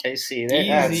easy. KC,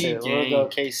 that's it. We'll go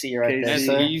KC right there.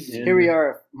 So easy. Here we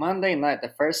are, Monday night, the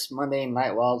first Monday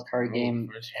night wild card game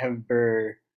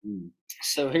ever.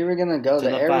 So here we're gonna go.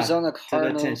 The Arizona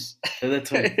Cardinals to the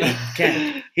 20.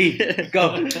 Can he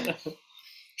go?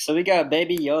 So we got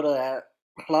Baby Yoda at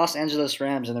Los Angeles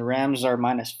Rams, and the Rams are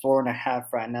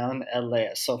 -4.5 right now in LA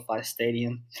at SoFi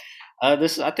Stadium. I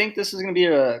think this is gonna be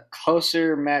a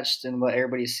closer match than what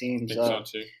everybody seems. So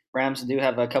too. Rams do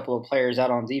have a couple of players out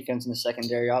on defense in the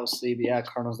secondary, obviously. But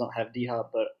Cardinals don't have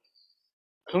D-Hop, but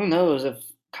who knows if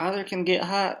Kyler can get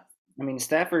hot. I mean,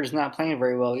 Stafford's not playing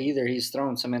very well either. He's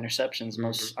thrown some interceptions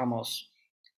almost.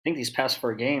 I think these past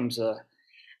 4 games.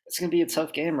 It's gonna be a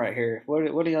tough game right here.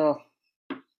 What are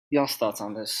y'all's thoughts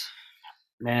on this?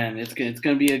 Man, it's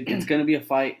gonna be a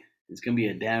fight. It's gonna be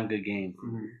a damn good game.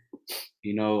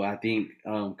 I think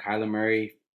Kyler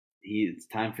Murray. It's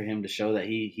time for him to show that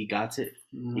he got it.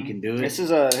 He can do it. This is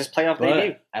his playoff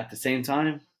debut. At the same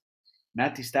time,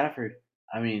 Matthew Stafford.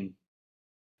 I mean.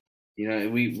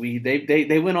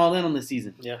 They went all in on the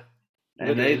season. Yeah.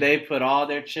 And they put all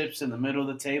their chips in the middle of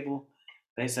the table.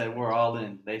 They said we're all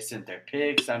in. They sent their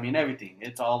picks. I mean everything.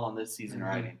 It's all on this season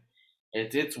writing.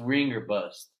 It's ring or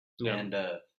bust. Yeah. And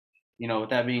with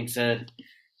that being said,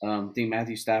 I think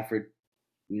Matthew Stafford,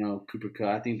 Cooper Kupp.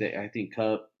 I think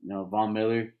Kupp, Von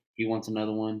Miller, he wants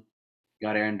another one.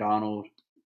 Got Aaron Donald.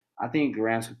 I think the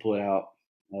Rams could pull it out.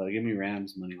 Give me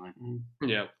Rams money line.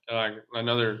 Yeah,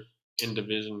 another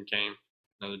in-division game,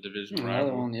 another division rival.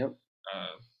 Another one, yep.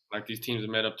 These teams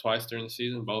have met up twice during the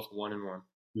season, both 1-1.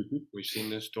 We've seen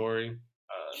this story.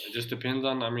 It just depends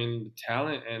on, the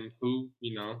talent and who,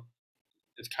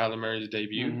 it's Kyler Murray's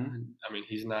debut. I mean,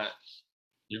 he's not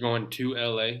 – you're going to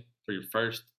L.A. for your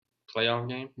first playoff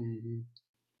game.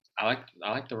 I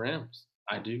like the Rams.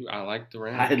 I do. I like the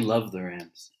Rams. I love the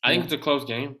Rams. I think it's a close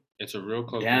game. It's a real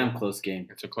close game. Damn close game.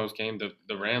 It's a close game.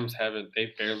 The Rams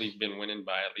they've barely been winning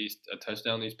by at least a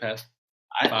touchdown these past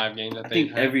 5 games. I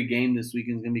think every game this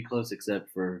weekend is going to be close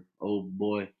except for old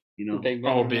boy, Big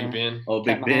Ben. Oh,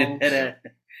 Big Ben.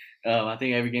 I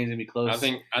think every game's going to be close. I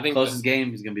think closest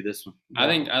game is going to be this one. I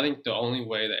think the only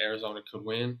way that Arizona could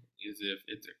win is if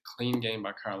it's a clean game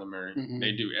by Kyler Murray.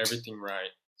 They do everything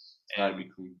right. It's got to be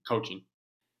clean. Coaching.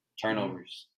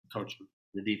 Turnovers. Coaching.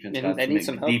 The defense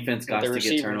got to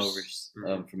get turnovers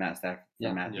for Matt Stafford.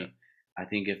 For Matthew. I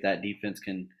think if that defense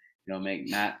can, make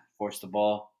Matt force the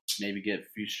ball, maybe get a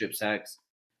few strip sacks,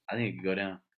 I think it could go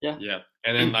down. Yeah.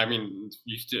 And then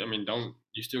you still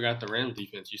got the Rams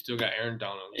defense. You still got Aaron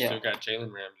Donald. You still got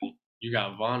Jalen Ramsey. You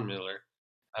got Von Miller.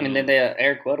 Then they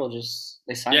Eric Weddle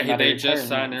they signed him. Yeah, they just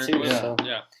signed Eric Weddle. So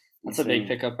that's a big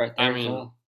pickup right there.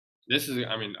 This is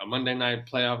a Monday night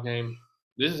playoff game.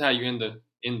 This is how you end the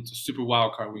Super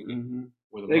Wild Card weekend.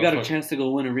 They got a chance to go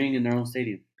win a ring in their own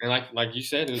stadium. And like you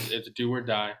said, it's a do or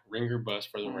die, ring or bust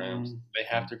for the Rams. They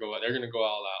have to go out. They're going to go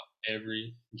all out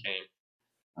every game.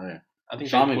 Oh yeah, I think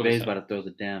Sean McVay's about to throw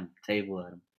the damn table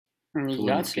at him. You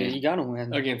got to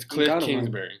win against Cliff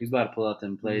Kingsbury. He's about to pull out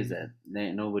them plays that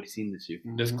ain't nobody seen this year.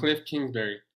 Does Cliff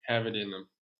Kingsbury have it in them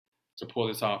to pull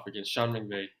this off against Sean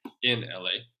McVay in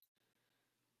LA?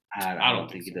 I don't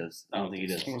think he does. I don't think he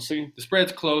does. We'll see. The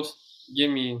spread's close.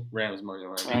 Give me Rams money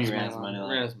line. Rams money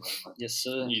line. Yes,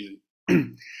 sir. Easy.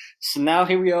 So now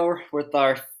here we are with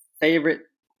our favorite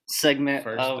segment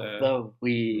of the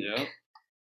week. Yep. Money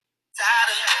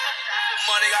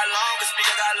got longer,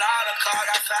 speaker got louder, car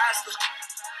got faster.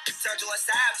 Turned to a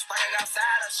savage, pocket got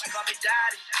fatter, she called me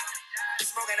daddy.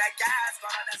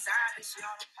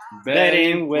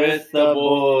 Betting with the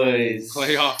boys.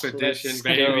 Playoff edition, Let's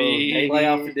baby. go, baby.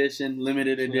 Playoff edition,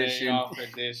 limited edition. Playoff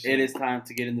edition. It is time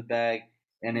to get in the bag,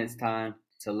 and it's time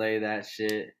to lay that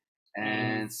shit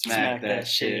and smack that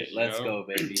shit. Let's go,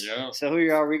 baby. Yep. So here we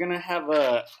are. We're gonna have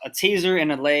a teaser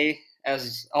and a lay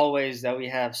as always that we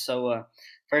have. So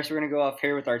first we're gonna go off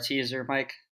here with our teaser,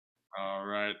 Mike. All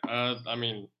right. I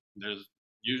mean, there's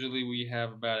usually we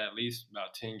have at least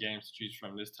about 10 games to choose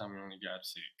from. This time we only got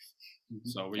 6.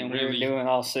 So we and really we're doing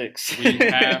all 6.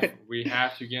 we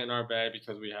have to get in our bag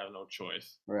because we have no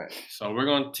choice. Right. So we're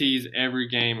gonna tease every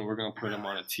game and we're gonna put them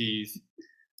on a tease.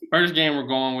 First game we're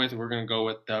gonna go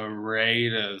with the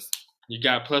Raiders. You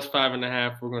got plus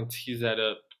 5.5. We're gonna tease that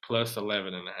up plus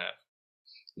 11.5.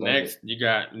 Next, you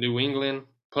got New England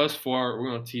plus 4.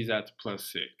 We're gonna tease that to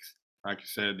plus 6. Like I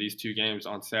said, these 2 games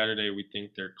on Saturday, we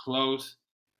think they're close.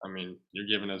 I mean, you're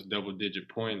giving us double-digit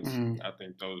points. I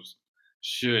think those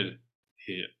should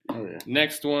hit. Oh, yeah.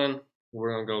 Next one,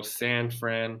 we're going to go San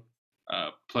Fran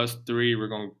plus 3. We're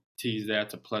going to tease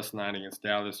that to plus 9 against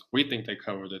Dallas. We think they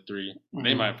cover the 3.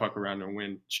 They might fuck around and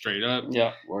win straight up.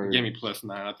 Yeah. Give me plus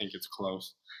 9. I think it's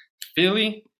close.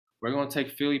 Philly, we're going to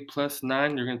take Philly plus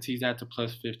 9. You're going to tease that to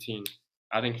plus 15.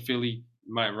 I think Philly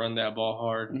might run that ball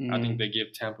hard. I think they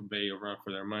give Tampa Bay a run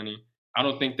for their money. I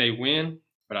don't think they win,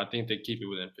 but I think they keep it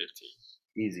within 15.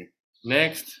 Easy.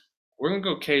 Next, we're going to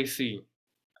go KC.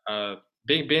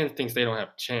 Big Ben thinks they don't have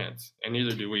a chance, and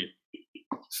neither do we.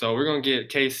 So we're going to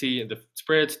get KC. The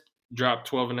spreads drop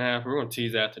 12.5. We're going to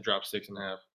tease that to drop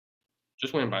 6.5.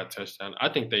 Just win by a touchdown. I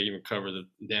think they even cover the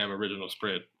damn original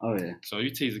spread. Oh, yeah. So you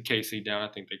tease the KC down,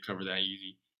 I think they cover that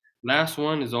easy. Last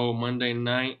one is old Monday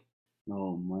night.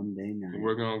 Oh, Monday night.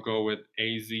 We're going to go with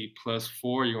AZ plus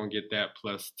 4. You're going to get that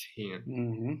plus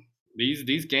 10.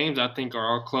 These games, I think, are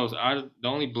all close. The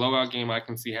only blowout game I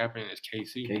can see happening is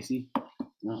KC. KC?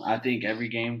 No, I think every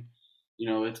game,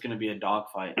 it's going to be a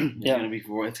dogfight.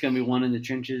 It's going to be one in the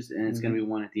trenches, and it's going to be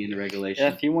one at the end of regulation.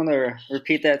 Yeah, if you want to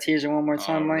repeat that teaser one more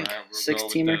time, Mike. Right,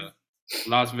 6-teamer.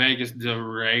 Las Vegas, the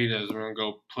Raiders. We're going to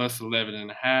go plus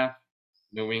 11.5.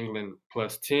 New England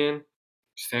plus 10.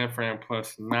 San Fran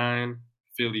plus 9,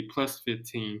 Philly plus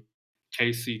 15,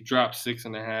 KC drop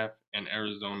 6.5, and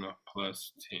Arizona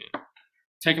plus 10.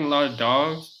 Taking a lot of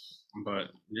dogs, but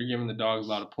you're giving the dogs a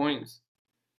lot of points.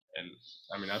 And,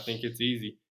 I mean, I think it's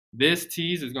easy. This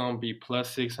tease is going to be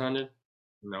plus 600.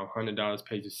 $100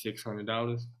 pays you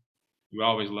 $600. You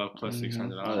always love plus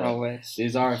 $600. Always.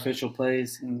 These are official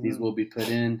plays. These will be put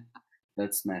in.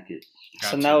 Let's smack it.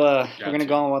 So now we're going to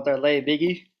go on with our lay,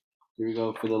 Biggie. Here we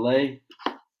go for the lay.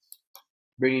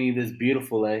 Bringing you this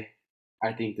beautiful lay.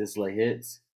 I think this lay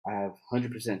hits. I have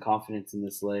 100% confidence in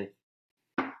this lay.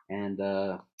 And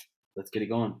let's get it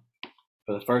going.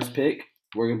 For the first pick,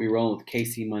 we're going to be rolling with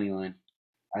KC Moneyline.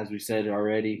 As we said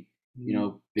already,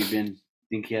 Big Ben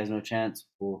think he has no chance.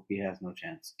 Well, he has no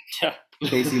chance. Yeah.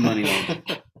 KC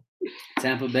Moneyline.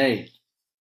 Tampa Bay,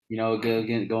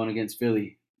 going against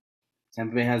Philly.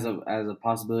 Tampa Bay has a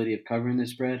possibility of covering the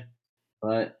spread,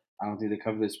 but I don't think they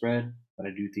cover the spread. But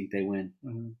I do think they win.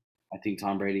 I think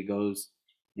Tom Brady goes.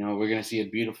 We're going to see a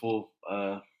beautiful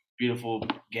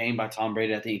game by Tom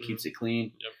Brady. I think he keeps it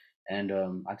clean. Yep. And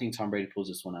I think Tom Brady pulls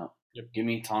this one out. Yep. Give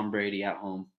me Tom Brady at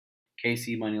home.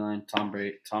 KC Moneyline, Tom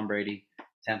Brady,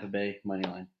 Tampa Bay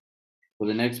Moneyline. For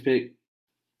the next pick,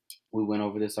 we went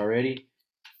over this already.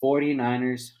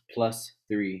 49ers plus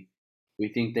 3. We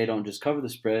think they don't just cover the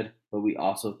spread, but we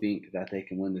also think that they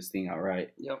can win this thing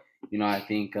outright. Yep. I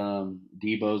think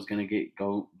Debo's gonna get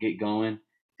going.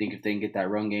 I think if they can get that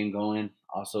run game going,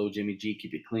 also Jimmy G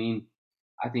keep it clean.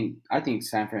 I think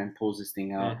San Fran pulls this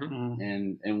thing out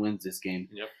and wins this game.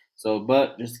 Yep. So,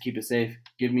 but just to keep it safe,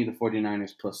 give me the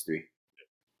 49ers plus 3.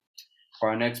 For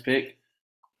our next pick,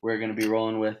 we're gonna be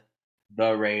rolling with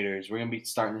the Raiders. We're gonna be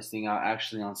starting this thing out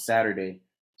actually on Saturday.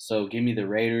 So give me the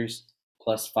Raiders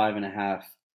plus 5.5.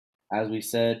 As we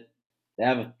said, they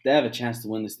have a chance to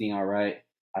win this thing outright.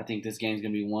 I think this game's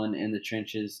going to be won in the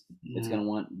trenches. It's going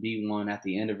to be won at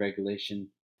the end of regulation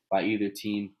by either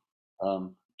team.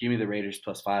 Give me the Raiders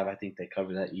plus 5. I think they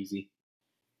cover that easy.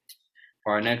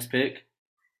 For our next pick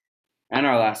and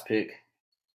our last pick,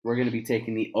 we're going to be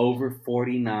taking the over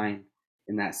 49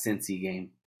 in that Cincy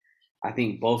game. I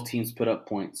think both teams put up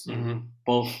points.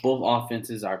 Both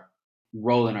offenses are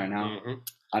rolling right now.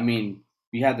 I mean,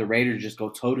 you have the Raiders just go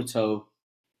toe-to-toe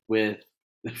with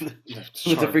the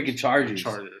freaking Chargers.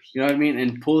 You know what I mean?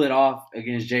 And pull it off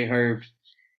against J. Herb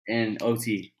and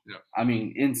OT. Yeah. I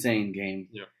mean, insane game.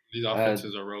 Yeah, these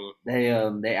offenses are rolling.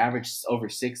 They averaged over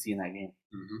 60 in that game.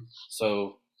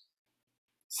 So,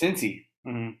 Cincy,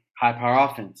 high power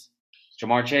offense.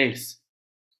 Jamar Chase,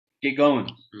 get going.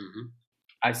 Mm-hmm.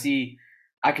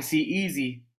 I can see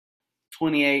easy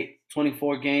 28,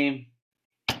 24 game.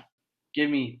 Give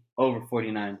me over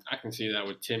 49. I can see that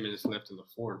with 10 minutes left in the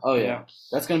fourth. Oh, yeah.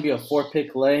 That's going to be a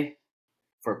 4-pick lay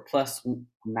for plus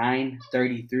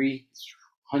 933.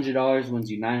 $100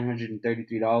 wins you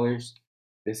 $933.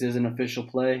 This is an official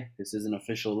play. This is an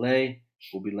official lay.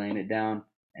 We'll be laying it down,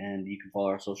 and you can follow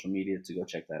our social media to go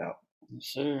check that out.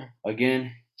 Sure.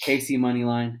 Again, KC money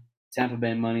line, Tampa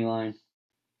Bay money line,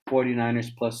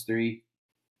 49ers plus 3,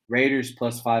 Raiders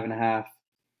plus 5.5,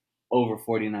 over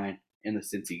 49 in the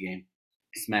Cincy game.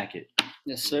 Smack it.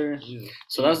 Yes, sir. Yeah.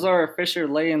 So that's our official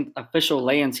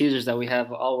lay-in teasers that we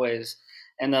have always.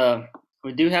 And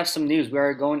we do have some news. We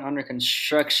are going under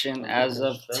construction as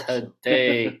of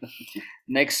today.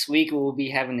 Next week, we'll be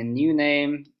having a new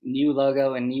name, new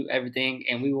logo, and new everything,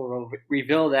 and we will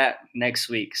reveal that next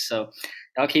week. So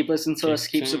y'all keep listening to us,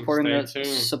 keep supporting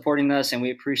us, and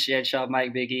we appreciate y'all,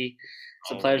 Mike, Biggie.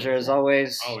 It's a pleasure as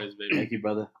always. Always, baby. Thank you,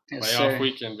 brother. Yes, Playoff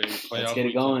weekend, baby. Let's get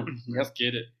it going. Let's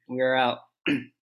get it. We're out.